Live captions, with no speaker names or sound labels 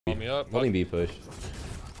Call me up. Holding B push.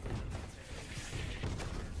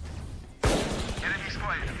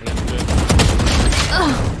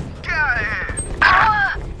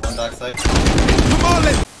 One backside. Come on,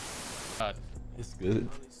 let's. It's good.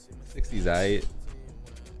 60's aight.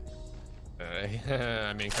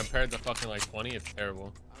 I mean, compared to fucking like 20, it's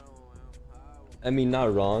terrible. I mean,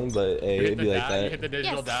 not wrong, but hey, it'd be like that. You hit the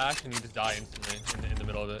digital dash and you just die instantly in the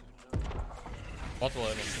middle of it. Multiple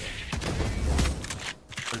items.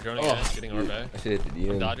 We're droning in, getting our back. I should hit the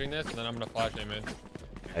DM. I'm dodging this, and then I'm gonna flash him in.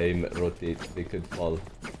 I rotate. They could fall.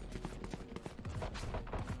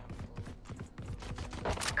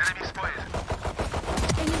 Enemy spotted.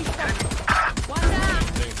 One down.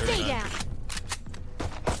 Stay down.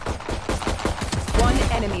 One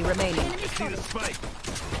enemy remaining. See the spike.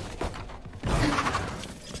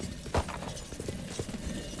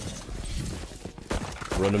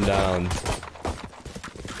 Run him down.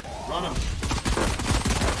 Run him.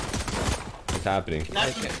 What's happening?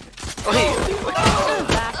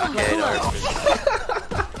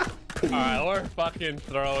 Alright, we're fucking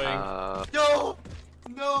throwing. No!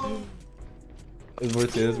 No! It's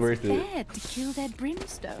worth it. It's worth it. Bad to kill that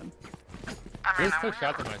brimstone. There's still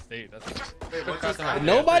shots in my state. That's what's this?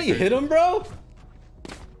 Nobody hit him, bro.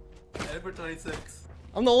 Headed for 26.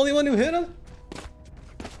 I'm the only one who hit him.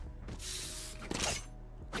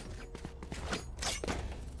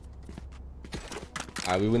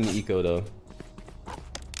 Alright, we win the eco though.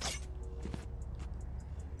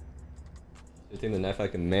 Just take the knife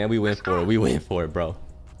like a man. We win for it. We win for it, bro.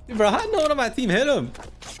 Dude, bro, how no one on my team hit him?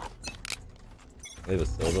 They have a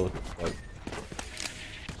solo. What the fuck?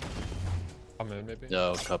 I'm in, maybe.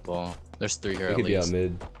 Yo, couple. There's 3 here They at could be out least.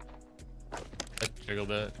 mid. I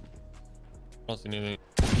jiggled it. I don't see anything.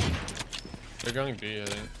 They're going B, I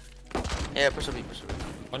think. Yeah, push a B, push a B.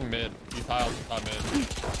 One mid. He tiles, top mid.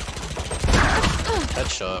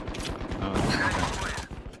 Headshot. Oh.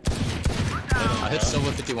 I hit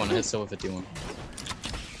silver 51. I hit silver 51.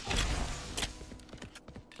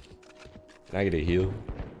 Can I get a heal?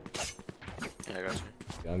 Yeah, I got you.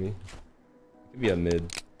 Got me. Could be a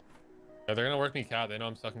mid. Yeah, they're gonna work me cat. They know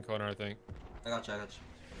I'm stuck in corner, I think. I got you, I got you.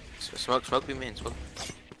 Smoke B main, smoke.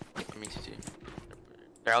 I mean CT.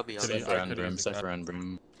 There, I'll be. Cypher and Brim. Cypher and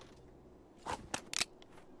Brim.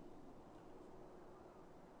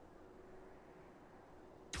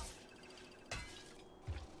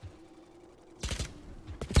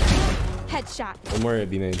 Headshot. One more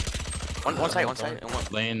B main. One side, and one.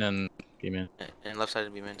 Lane and B-man. And left side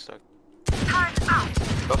of B main stuck.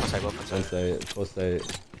 Both side, both One side. side. Both side.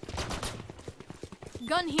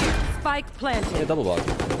 Gun here. Spike Yeah, planted. double box.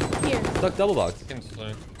 Here. Stuck double box. Fucking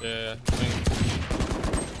slow. Yeah.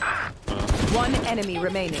 One enemy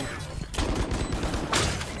remaining.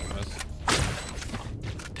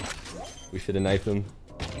 We should have knifed him.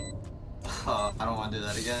 I don't want to do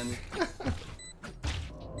that again.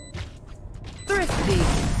 Thrifty.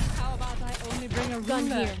 How about I only bring a Gun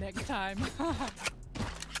ruler here. next time?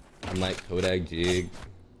 I'm like Kodak Jig.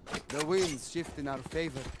 The wind's shift in our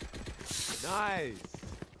favor. Nice.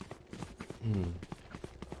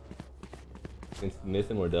 Against Myth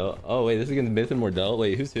and Wardell. Oh wait, this is against Myth and Wardell.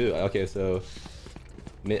 Wait, who's who? Okay, so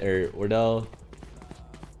Wardell.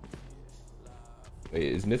 Wait,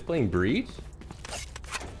 is Myth playing Breach?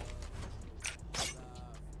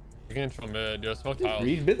 You can control mid. Yo, smoke Dude, tiles.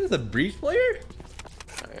 Myth is a Breach player?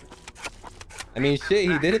 Alright. I mean, shit,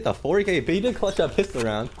 he did hit the 40k, but he did clutch that pistol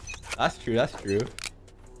round. That's true, that's true.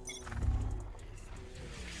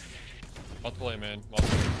 Multiple A, man.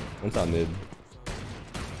 Multiple. One's on mid.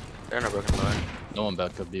 They're in a broken line. No one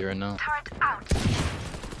back up B right now. Oh,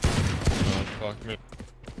 fuck me.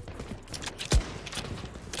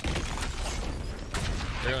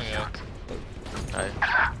 They're going A. Alright.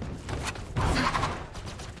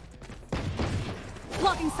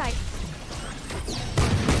 Blocking sight.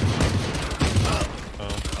 Oh, I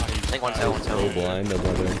think one side, one So side. blind, no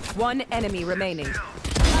brother. One enemy remaining.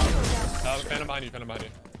 Phantom behind you, phantom behind you.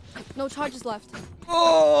 No charges left.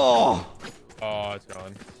 Oh! Oh, it's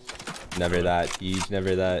gone. Never that, Teej,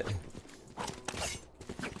 never that.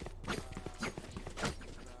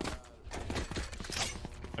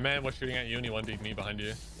 My man was shooting at you and he 1D'd me behind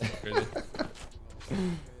you. Crazy.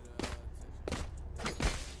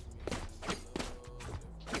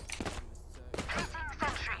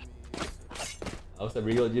 Oh, so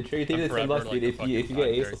Regal, you trade the I'm 10 forever, bucks, like, dude. a If you fucking get side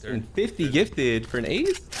ace, character. and 50 gifted for an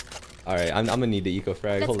ace? Alright, I'm gonna need the eco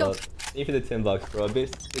frag. Let's Hold go. up. Thank you for the 10 bucks, bro.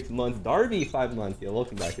 Bit 6 months. Darby, 5 months. Yo,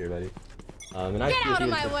 welcome back, everybody. And I Get out of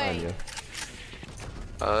my appreciate way.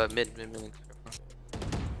 the time, yo. Mid.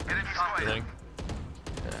 Healing.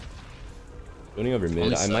 Yeah. Going over mid,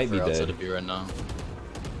 Only I might be Cypher outside dead. of B right now.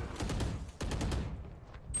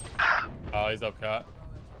 Oh, he's up cat.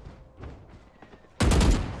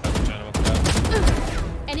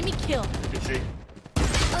 Enemy kill. Good shit.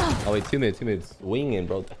 Oh wait, 2 minutes, 2 minutes. Winging,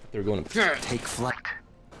 bro. They're going to Take flight.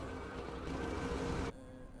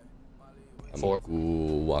 Four.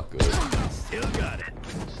 Ooh, walk good. Still got it.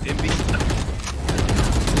 Stimby.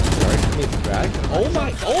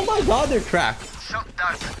 Oh my god, they're cracked.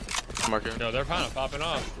 Marker. Yo, they're kind of popping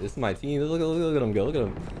off. This is my team. Look at them go. Look at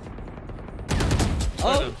them. Oh,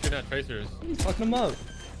 Oh, shooting at tracers. he's fucking them up.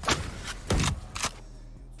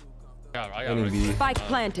 God, I Enemy got B. Spike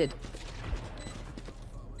planted.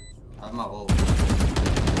 I'm not old.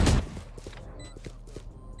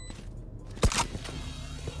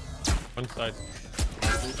 one side.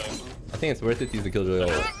 I think it's worth it to use the killjoy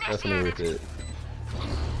ult. Definitely worth it.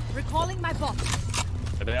 Recalling my bot.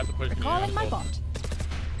 Yeah, they have to push me. Recalling my bot.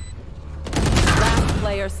 Last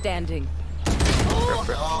player standing. Oh,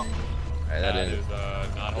 Alright, That that is is.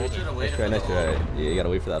 not we should holding. have waited for Nice the try. ult. Yeah, you gotta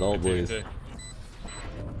wait for that ult, boys.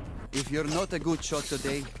 If you're not a good shot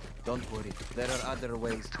today, don't worry. There are other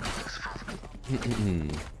ways.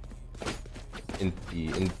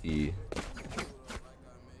 Inti.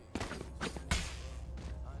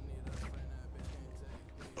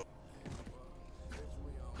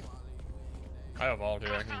 I have all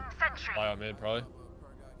here. I can fly out mid probably.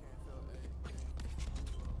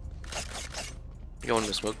 You going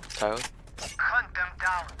to smoke, Tyler? Hunt them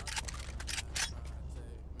down.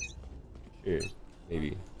 Sure,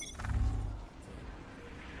 maybe.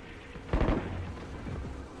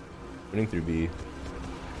 Running through B.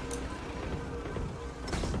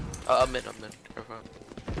 Up mid, up mid. Careful.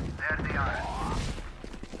 There they are.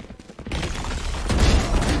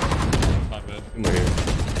 Not mid. Come over here.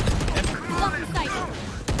 Blocking sight.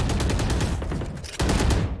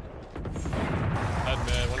 Head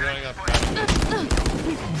mid. One running up.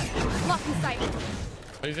 Blocking sight.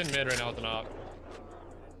 Oh, he's in mid right now with an op.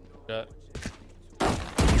 Jet.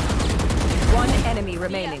 One enemy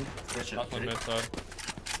remaining. Switch it. Last one mid side.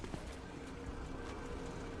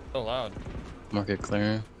 So loud. Market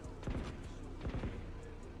clear.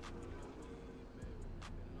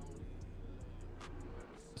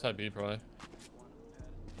 Side B probably.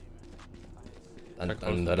 Dun,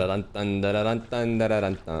 dun, dun, dun, dun, dun, dun, dun,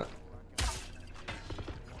 dun, dun.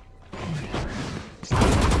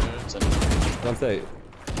 Don't say.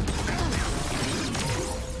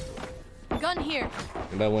 Gun here.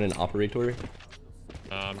 Anybody want an operator?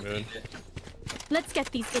 Nah, I'm good. Let's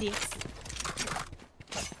get these idiots.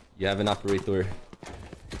 You have an operator.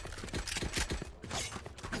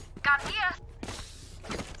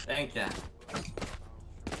 Thank ya.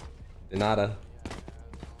 De nada.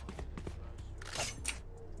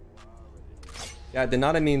 Yeah, de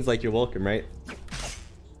nada means like you're welcome, right?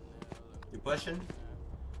 You pushing?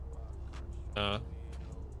 Counter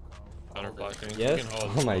flashing. Yes. You can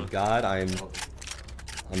hold Oh my one. god, I'm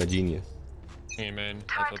a genius. Hey man,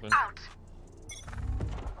 that's open.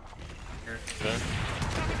 There.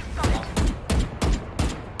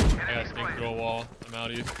 I got stink through a wall. I'm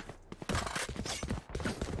out east.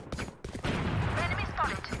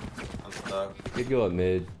 I'm stuck. Could go up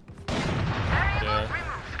mid. Yeah.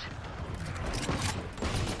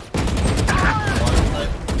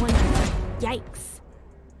 One. Yikes.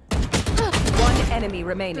 One enemy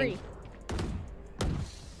remaining. 3.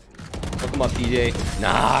 Come up, TJ.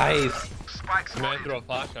 Nice. Spikes The man threw a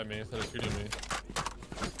flash at me instead of shooting me.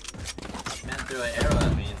 Man threw an arrow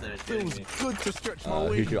at me instead of shooting me. good to stretch my Here's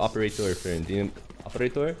wings. your operator, friend. Do you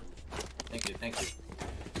operator? Thank you, thank you.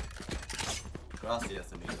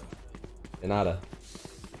 Gracias, amigo. De nada.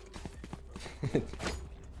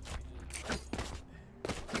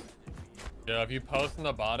 Yeah, if you post in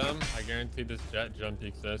the bottom, I guarantee this jet jump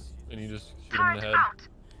peeks this, and you just shoot him in the head.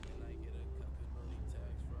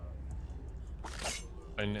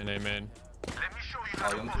 And amen. Let me show you Oh, how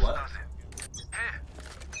you to want post what? does it. Here.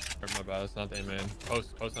 Or my bad, it's not the amen. Post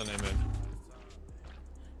on amen.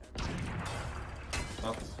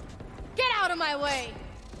 Oh, Get out of my way.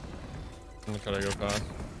 I'm gonna try to go fast.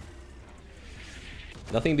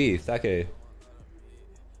 Nothing B. Stack A. Enemy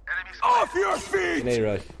off your feet. An A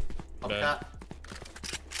rush. up Dead. cat.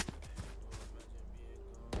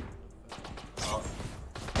 Oh,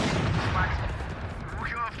 Walk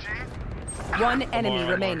you off, G. One enemy on,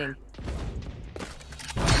 remaining.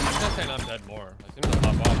 I'm not saying I'm dead more. I seem to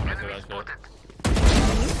pop off when I say that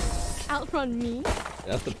shit. Outrun me.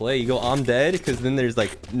 That's the play. You go, I'm dead, because then there's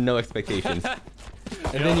like no expectations.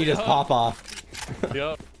 And then you just pop off.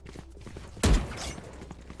 Yup.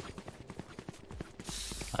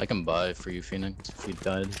 I can buy for you, Phoenix, if you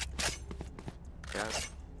died. Yeah.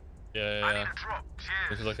 Yeah. I need a drop. Just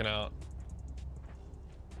Cheers. looking out.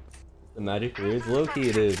 The magic is low key.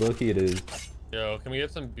 It is low key. It is. Yo, can we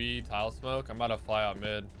get some B tile smoke? I'm about to fly out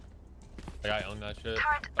mid. Like I own that shit.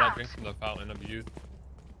 But I drink from the fountain of youth.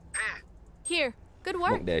 Here. Good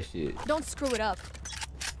Smoke work. that shit. Don't screw it up.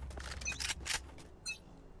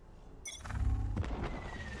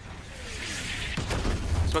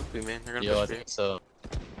 Smoke B, man. They're gonna Yo, I push B. think so.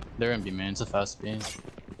 They're gonna be man. It's a fast B.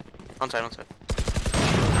 On side, on side.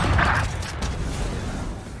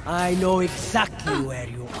 I know exactly where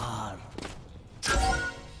you are.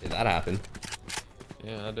 Did that happen?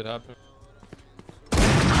 Yeah, that did happen.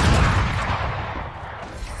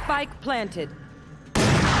 Spike planted.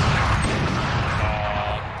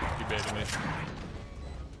 You baited me.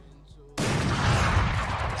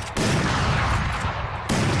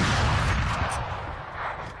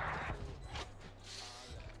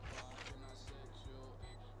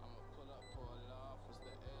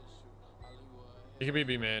 He could be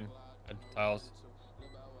B main at tiles.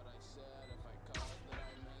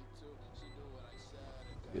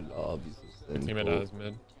 Good obvious. Teammate has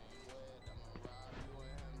mid.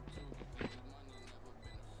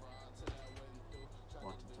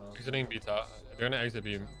 Exiting B top. They're gonna exit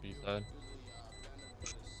B side.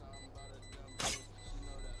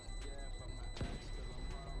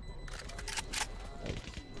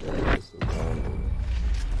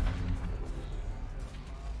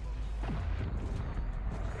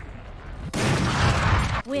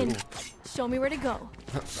 Win. Show me where to go.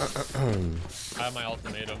 I have my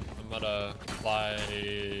ultimatum. I'm gonna fly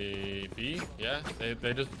B. Yeah,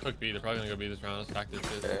 they just took B. They're probably gonna go B this round. Stack this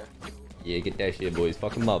shit. Yeah, get that shit, boys.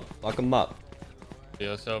 Fuck him up. Fuck him up.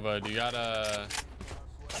 Yo, Sova, do you got a...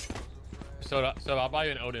 So I'll buy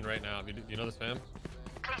you an Odin right now. Do you know this, fam?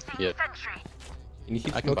 Yeah. Can you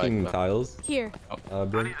keep I can buy smoking that. tiles? Here.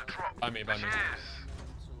 Bryn? Buy me.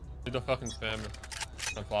 Do the fucking spam.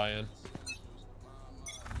 I'm flying.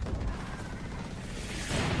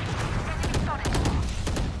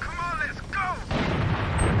 Come on, let's go.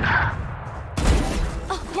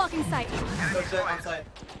 Oh, blocking sight. Go check on side.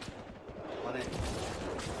 On it.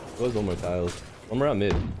 What was one more tiles? One more out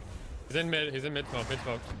mid. He's in mid smoke.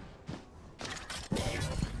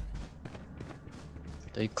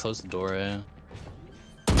 They closed the door, yeah.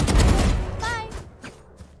 Bye.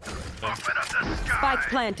 Yeah. Spike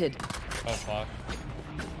planted. Oh fuck.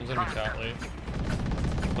 One's gonna be chat late.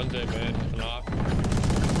 One's A main, one's off.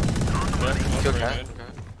 Yeah, Kill one's cat. main.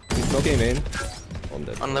 Okay. He's smoking main. Oh, I'm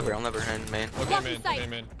dead. On lever, hand, main. Okay, main, okay,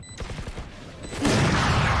 main.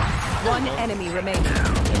 One enemy remaining. Yeah,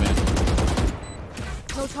 man.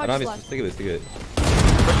 No I charges don't have left. stick of it, stick of it.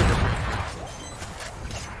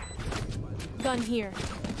 Gun here.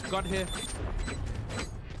 Got here.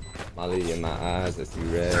 Molly in my eyes, I see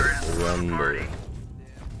red. Surrender.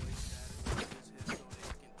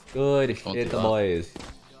 Good shit, do that. boys.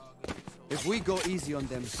 If we go easy on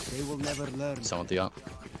them, they will never learn. Someone with the up.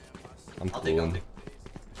 I'm I'll take cool. it.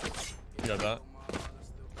 You got that?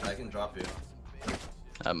 I can drop you.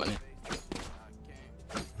 I have money.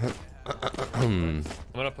 I'm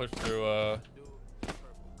gonna push through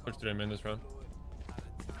main this round.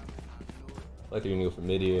 I like they're gonna go for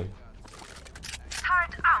mid here.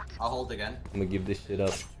 I'll hold again. I'm gonna give this shit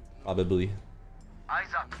up. Probably. Eyes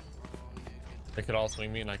up. They could all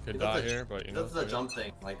swing me and I could That's die a- here, but you know. That's the jump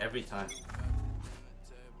thing, like every time.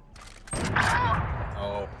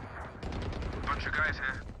 Oh. Bunch of guys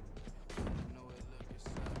here.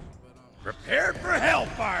 Prepared for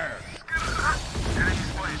hellfire. Enemy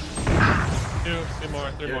spotted. Two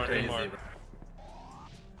more, three You're more, crazy, three more. bro.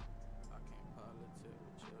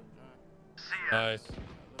 See ya. Nice.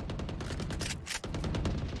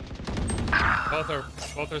 Both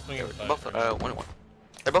are swinging side. Both, 1-1.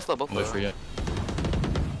 They're both low, both Wait low. for you.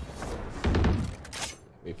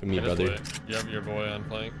 Wait for me, Yeah, just brother. wait. You have your boy on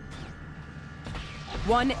playing.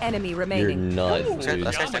 One enemy You're remaining. nuts, Okay, dude.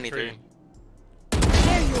 that's guy's Geometry. 93.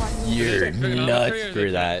 There you are. You're Trigonometry nuts or is for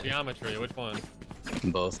it that. Geometry, which one?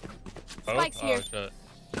 Both. Both? Spike's Oh here. shit.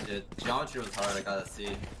 Dude, geometry was hard, I gotta see.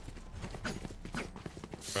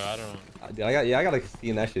 Bro, I don't know. Dude, I gotta see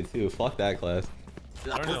in that shit too. Fuck that class.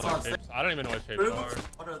 Dude, I don't know that's what what I'm shapes. I don't even know what shapes saying. are.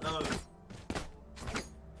 What are those?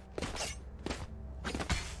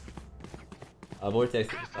 Vortex,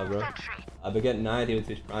 bro. I've been getting 9 with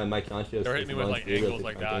Twitch Prime, Mike Concho. They're hitting me with, like, angles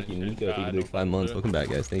like that Thank you, and shit. Nico. Yeah, Thank I you, don't Luke, 5 months. do it. Welcome back,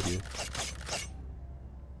 guys. Thank you.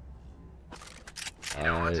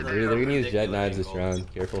 They're gonna use jet knives this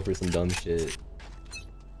round. Careful for some dumb shit.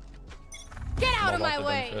 Get out of Lots my dumb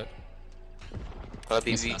way. shit.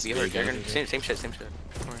 B It's not hurt. They're scary, gonna, guys. same shit.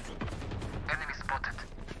 Alright. Enemy spotted.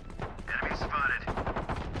 Enemy spotted.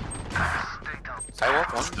 Stay down.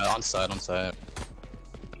 Sidewalk, one. On side.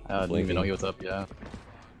 I didn't even know he was up, yeah.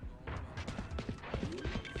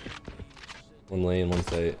 One lane, one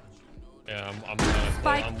site. Yeah, I'm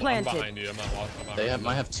planted. behind you. I'm not walking. They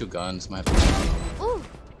might have two guns. Might have. Ooh.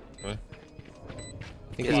 Huh?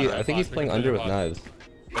 I think he's playing under with knives.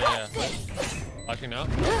 Yeah. Flashing now.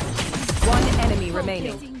 One enemy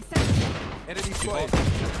remaining. Enemy spotted.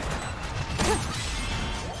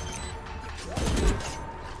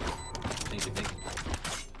 Thank you.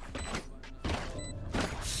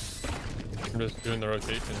 I'm just doing the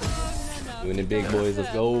rotation. Doing it big, boys.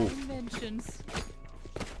 Let's go.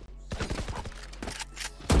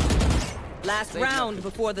 Last round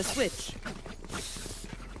before the switch.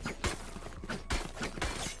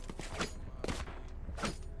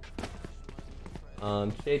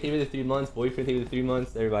 Shay, thank you for the 3 months. Boyfriend, thank you for the 3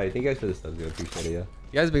 months. Everybody, thank you guys for the subs. I appreciate it, yeah. You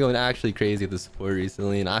guys have been going actually crazy with the support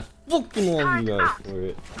recently, and I fucking love you guys for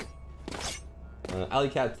it. Alley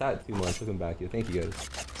Cat Tat 2 months. Welcome back, yeah. Thank you guys.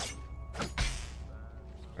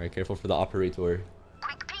 Alright, careful for the operator.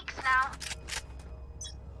 Quick peeks now.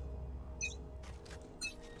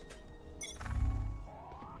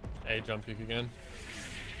 Hey, jump peek again.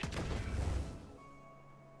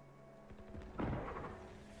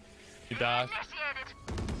 He died. Initiated.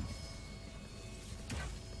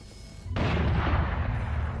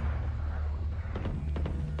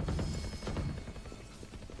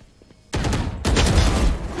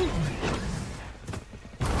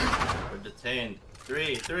 We're detained.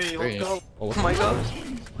 Three, let's go. Oh my god.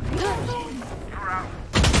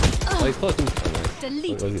 Oh, he's close.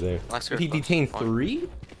 Delete. Was he there? Did he detain 3?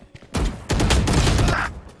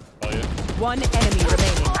 Oh, yeah. One enemy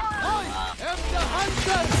remaining.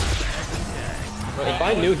 Bro, if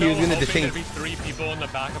I knew he was gonna detain, There'd be 3 people in the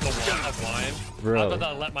back of the line. bro. I thought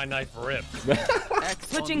I'd let my knife rip.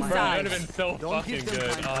 Switching Bro, that would sides. have been so fucking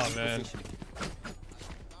good. Oh man.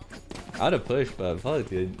 I'd have pushed, but fuck,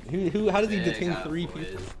 dude. How does he detain 3 boys.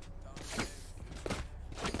 people?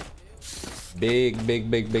 Big. Do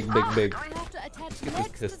I have to attach Get this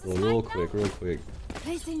legs to pistol the real side now? quick.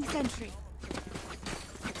 Placing sentry.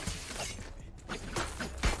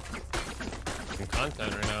 Some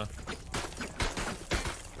content right now.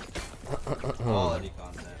 Quality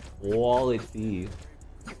content. Quality.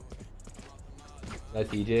 That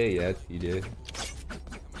TJ? Yeah, it's TJ.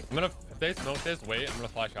 I'm gonna, if they smoke this, wait, I'm gonna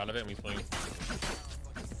flash out of it and we swing.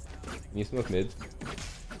 Can you smoke mid?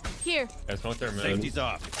 Here. Yeah, smoke their mid. Safety's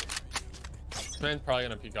off. This man's probably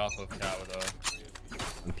gonna peek off of Cat with a...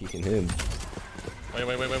 I'm peeking him. Wait. I'm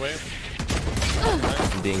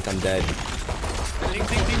dinked, I'm dead. Ding.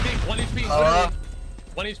 1 HP, literally.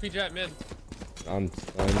 1 HP jet mid. I'm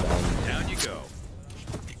stunned. Down you go.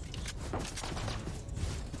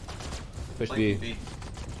 Push B.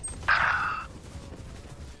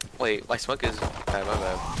 Wait, my smoke is bad, my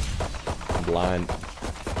bad. I'm blind.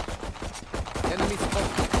 Enemy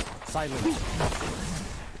spotted. Silence.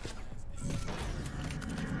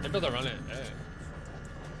 Maybe they'll run it. Hey.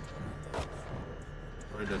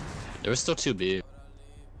 There was still 2B.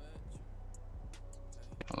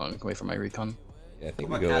 Hold on, wait for my recon. Yeah, I think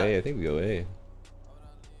we go A.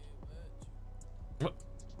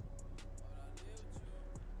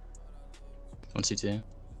 One CT.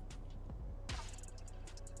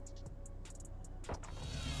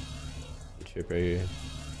 Trip right here.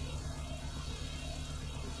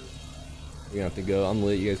 We're gonna have to go. I'm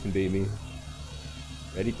lit. You guys can bait me.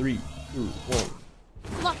 Ready? 3, 2,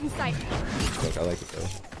 1. Blocking sight. Fuck, I like it though.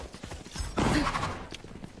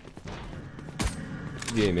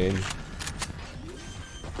 Yeah, man.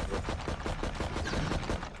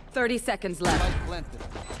 30 seconds left.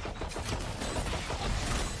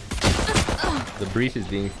 The breach is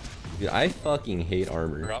being. Dude, I fucking hate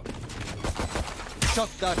armor. Drop. Shot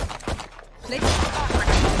down.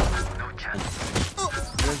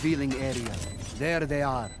 Revealing area. There they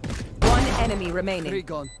are. One enemy 3 remaining.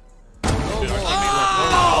 gone.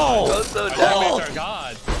 Oh! Go so Our down. teammates are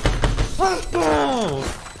God.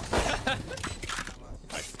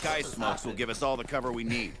 My sky smokes will give us all the cover we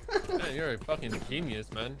need. Man, you're a fucking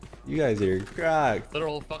genius, man. You guys are cracked.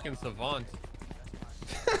 Literal fucking savant.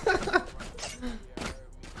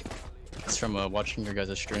 It's from watching your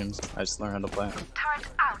guys' streams. I just learned how to play. Turret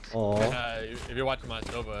out. Aw. If you're watching my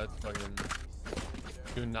Sova, it's fucking...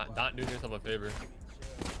 Do not do yourself a favor.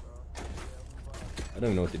 I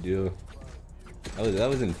don't know what to do. That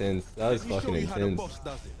was intense. That was fucking intense.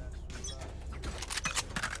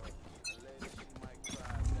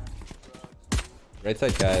 Right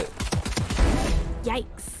side cat.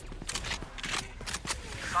 Yikes.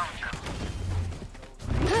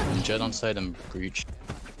 Jet on side and breach.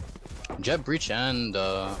 Jet breach and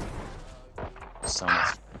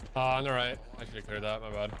summit. On the right. I should have cleared that,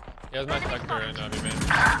 my bad. He has my sector and B main.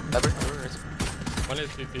 Ever? One is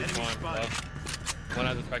CT, one left. One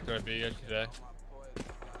at the Spectre at B yesterday.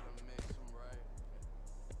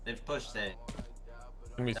 They've pushed A.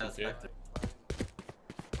 Give me Yeah, some Spectre.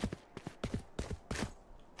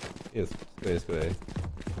 Yes, let's go A.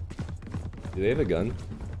 Do they have a gun?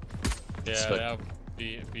 Yeah, they have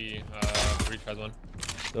B. Breach has one.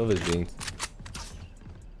 Nova's being.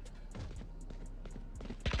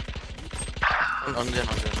 On them.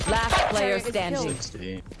 Last player Turret is standing. killed.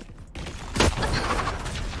 60.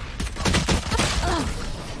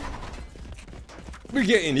 We're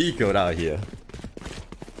getting ecoed out here.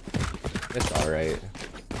 It's alright.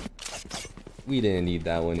 We didn't need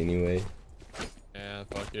that one anyway. Yeah,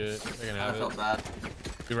 fuck it. They can I have felt it. bad.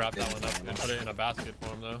 We wrapped that one up and put it in a basket for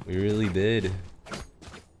him though. We really did.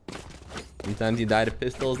 Sometimes you die to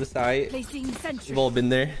pistols this side. Placing sentry. We've all been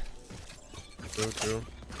there. True.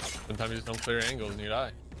 Sometimes you just don't clear angles and you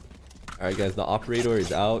die. Alright guys, the operator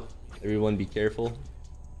is out. Everyone be careful.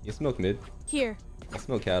 You smoke mid. Here. I'll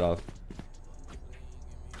smoke cat off.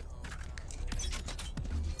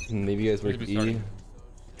 Maybe you guys work Maybe B. starting.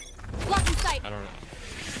 Blocking sight. I don't know.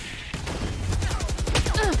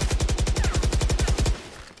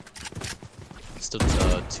 Still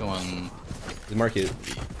 2 on Just mark it.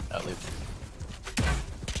 B. At least.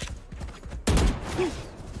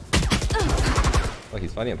 Oh,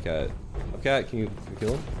 he's fighting up cat. Up cat, can you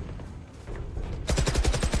kill him?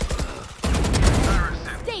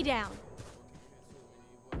 Stay down.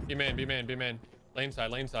 B main. Lane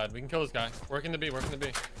side. We can kill this guy. Working the B.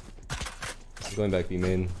 I'm going back B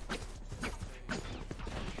main.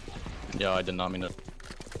 Yeah, I did not mean it.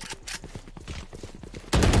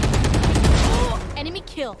 Enemy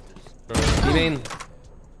killed. B main.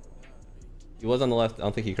 He was on the left. I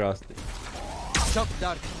don't think he crossed. Shock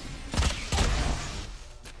dart.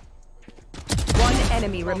 One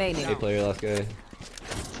enemy remaining. A player, last guy.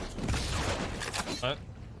 What?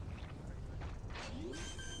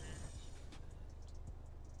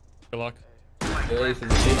 Good luck. Is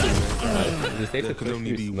it safe to push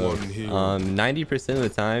through smoke? 90% of the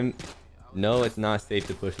time, no, it's not safe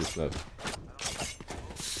to push the smoke.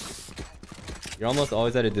 You're almost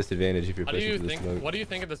always at a disadvantage if you're pushing through the smoke. What do you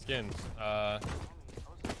think of the skins? I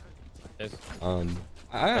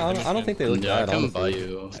don't think they look Yeah, I bad, come by honestly.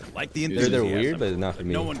 you. Like the They're enthusiasm. weird, but not for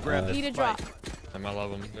me. No one grabbed Need a drop. I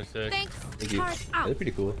love them. They're sick. Thanks. Thank you. Heart out. They're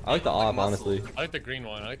pretty cool. I like the op, honestly. I like the green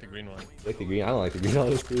one. I like the green. I don't like the green,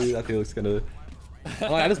 honestly. I think it looks kind of.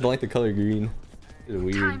 I just don't like the color green. It's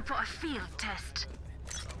weird. Time for a field test.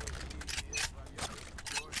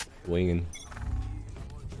 Winging.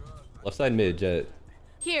 Left side mid, Jet.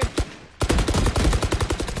 Here.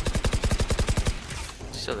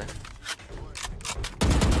 Still there.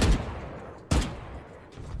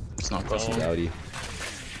 It's not close. He's outie.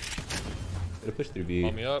 Gotta push through B.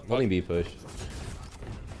 Call me up, Holding fuck. B push.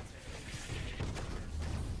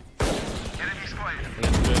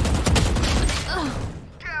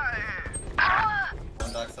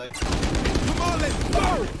 One backside.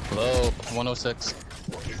 Low. 106.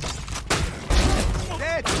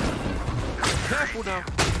 Dead. Careful now.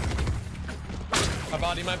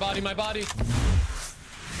 My body.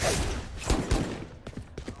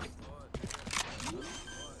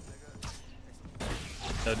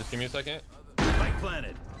 Just give me a second. Spike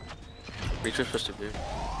planted. Breach was supposed to be.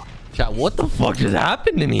 Chat, what the fuck just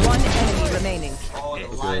happened to me? One enemy remaining. Oh, the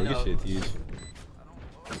Okay, line look at up. shit, huge.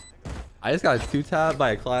 I just got 2-tapped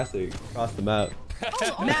by a classic across the map.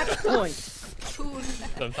 Match point.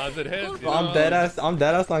 Sometimes it hits. You I'm know? dead ass on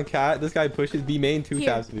cat. This guy pushes B main,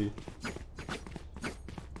 2-taps me.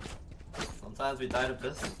 Sometimes we die to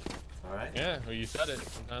piss. Alright. Yeah, well, you said it.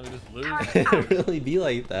 Sometimes we just lose. It really be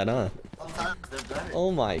like that, huh? Sometimes they're better.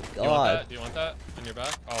 Oh my You want god. that? Do you want that in your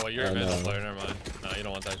back? Oh, well, you're a Oh, Vandal no. player. Never mind. No, you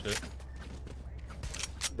don't want that shit.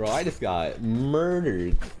 Bro, I just got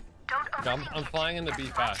murdered. I'm flying in the B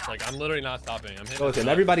fast. Like, I'm literally not stopping. I'm hitting Go with the him.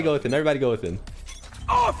 shot. Everybody go with him. Everybody go with him.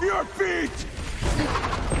 Off your feet!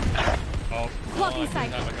 Oh, Blocking I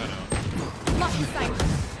sight. have a gun out. Blocking sight.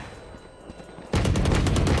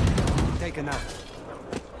 Taken out.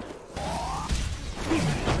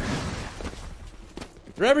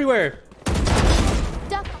 They're everywhere.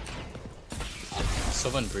 Duck.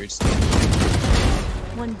 Someone breached.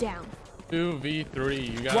 One down.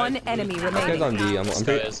 2v3. You guys. One enemy Last guy's on remaining. B. I'm This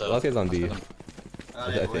pretty, guy is, last guy's on B.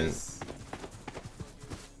 I think. Boys.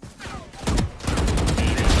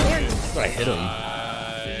 That's what I hit him.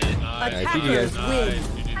 Nice. Alright, GG guys. Nice.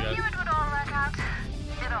 GG I guys. knew it would all work out.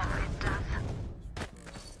 It always does.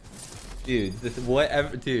 Dude, this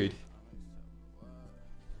whatever, dude.